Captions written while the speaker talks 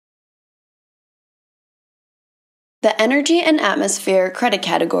The Energy and Atmosphere credit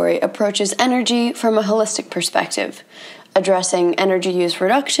category approaches energy from a holistic perspective, addressing energy use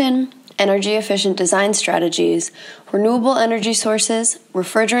reduction, energy-efficient design strategies, renewable energy sources,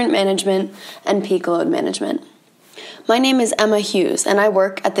 refrigerant management, and peak load management. My name is Emma Hughes, and I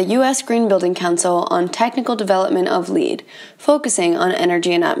work at the U.S. Green Building Council on technical development of LEED, focusing on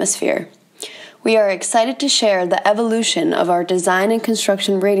energy and atmosphere. We are excited to share the evolution of our design and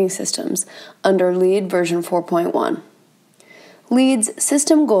construction rating systems under LEED version 4.1. LEED's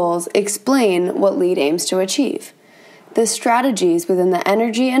system goals explain what LEED aims to achieve. The strategies within the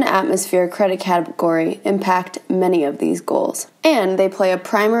energy and atmosphere credit category impact many of these goals, and they play a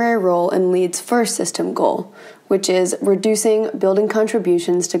primary role in LEED's first system goal, which is reducing building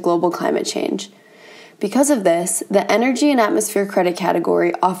contributions to global climate change. Because of this, the energy and atmosphere credit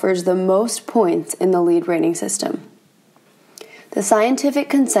category offers the most points in the LEED rating system. The scientific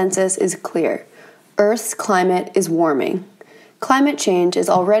consensus is clear. Earth's climate is warming. Climate change is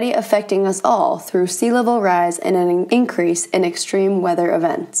already affecting us all through sea level rise and an increase in extreme weather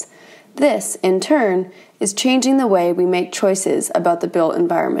events. This, in turn, is changing the way we make choices about the built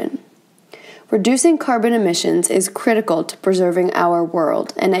environment. Reducing carbon emissions is critical to preserving our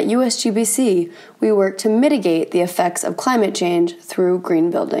world, and at USGBC, we work to mitigate the effects of climate change through green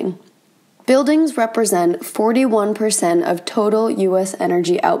building. Buildings represent 41% of total U.S.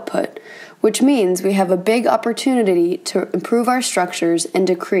 energy output, which means we have a big opportunity to improve our structures and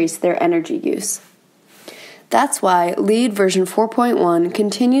decrease their energy use. That's why LEED version 4.1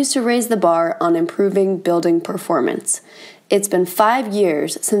 continues to raise the bar on improving building performance. It's been 5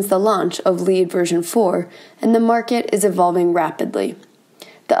 years since the launch of LEED version 4, and the market is evolving rapidly.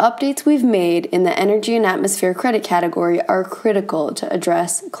 The updates we've made in the energy and atmosphere credit category are critical to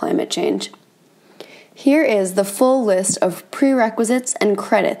address climate change. Here is the full list of prerequisites and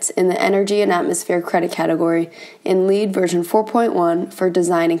credits in the energy and atmosphere credit category in LEED version 4.1 for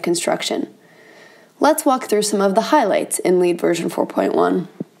design and construction. Let's walk through some of the highlights in LEED version 4.1.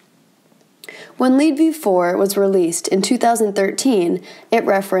 When LEED v4 was released in 2013, it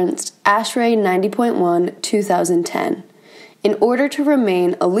referenced ASHRAE 90.1 2010. In order to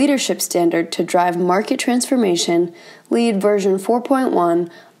remain a leadership standard to drive market transformation, LEED version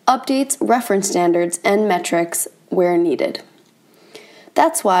 4.1 updates reference standards and metrics where needed.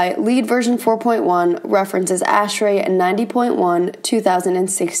 That's why LEED version 4.1 references ASHRAE 90.1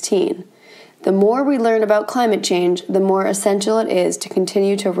 2016. The more we learn about climate change, the more essential it is to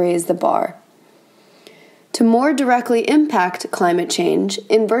continue to raise the bar. To more directly impact climate change,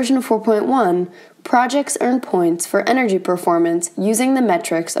 in version 4.1, projects earn points for energy performance using the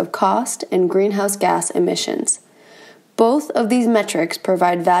metrics of cost and greenhouse gas emissions. Both of these metrics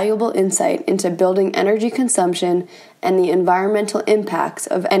provide valuable insight into building energy consumption and the environmental impacts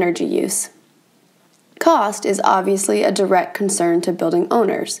of energy use. Cost is obviously a direct concern to building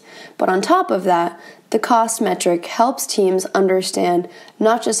owners, but on top of that, the cost metric helps teams understand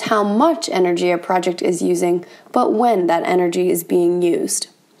not just how much energy a project is using, but when that energy is being used.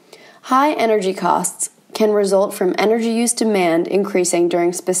 High energy costs can result from energy use demand increasing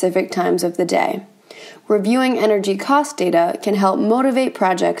during specific times of the day. Reviewing energy cost data can help motivate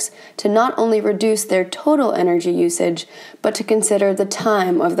projects to not only reduce their total energy usage, but to consider the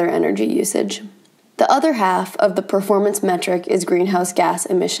time of their energy usage. The other half of the performance metric is greenhouse gas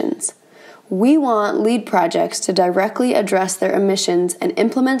emissions. We want LEED projects to directly address their emissions and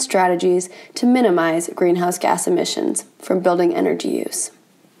implement strategies to minimize greenhouse gas emissions from building energy use.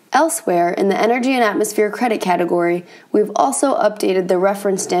 Elsewhere, in the energy and atmosphere credit category, we've also updated the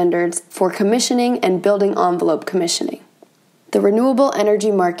reference standards for commissioning and building envelope commissioning. The renewable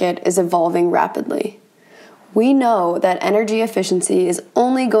energy market is evolving rapidly. We know that energy efficiency is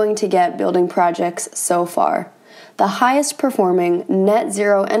only going to get building projects so far. The highest performing net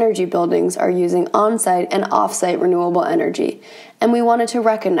zero energy buildings are using on-site and off-site renewable energy, and we wanted to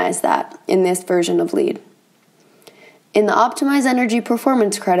recognize that in this version of LEED. In the Optimize Energy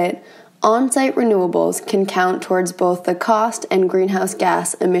Performance credit, on-site renewables can count towards both the cost and greenhouse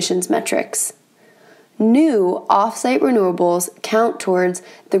gas emissions metrics. New off-site renewables count towards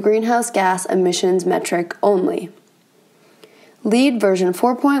the greenhouse gas emissions metric only. LEED version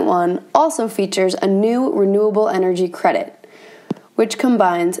 4.1 also features a new renewable energy credit, which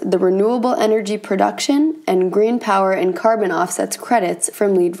combines the renewable energy production and green power and carbon offsets credits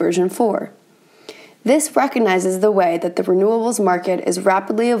from LEED version 4. This recognizes the way that the renewables market is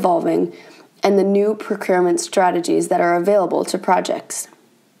rapidly evolving and the new procurement strategies that are available to projects.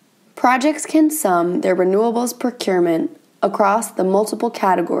 Projects can sum their renewables procurement across the multiple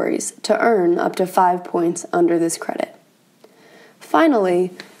categories to earn up to 5 points under this credit.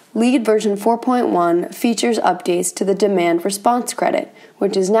 Finally, LEED version 4.1 features updates to the demand response credit,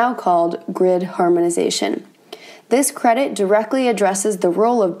 which is now called grid harmonization. This credit directly addresses the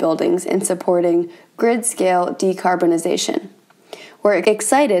role of buildings in supporting grid-scale decarbonization. We're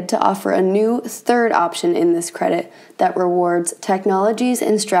excited to offer a new third option in this credit that rewards technologies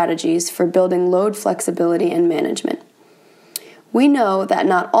and strategies for building load flexibility and management. We know that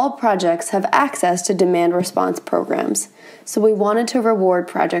not all projects have access to demand response programs, so we wanted to reward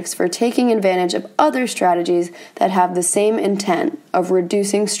projects for taking advantage of other strategies that have the same intent of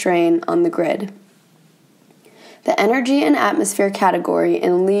reducing strain on the grid. The Energy and Atmosphere category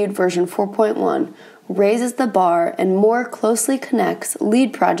in LEED version 4.1 raises the bar and more closely connects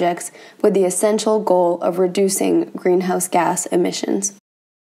LEED projects with the essential goal of reducing greenhouse gas emissions.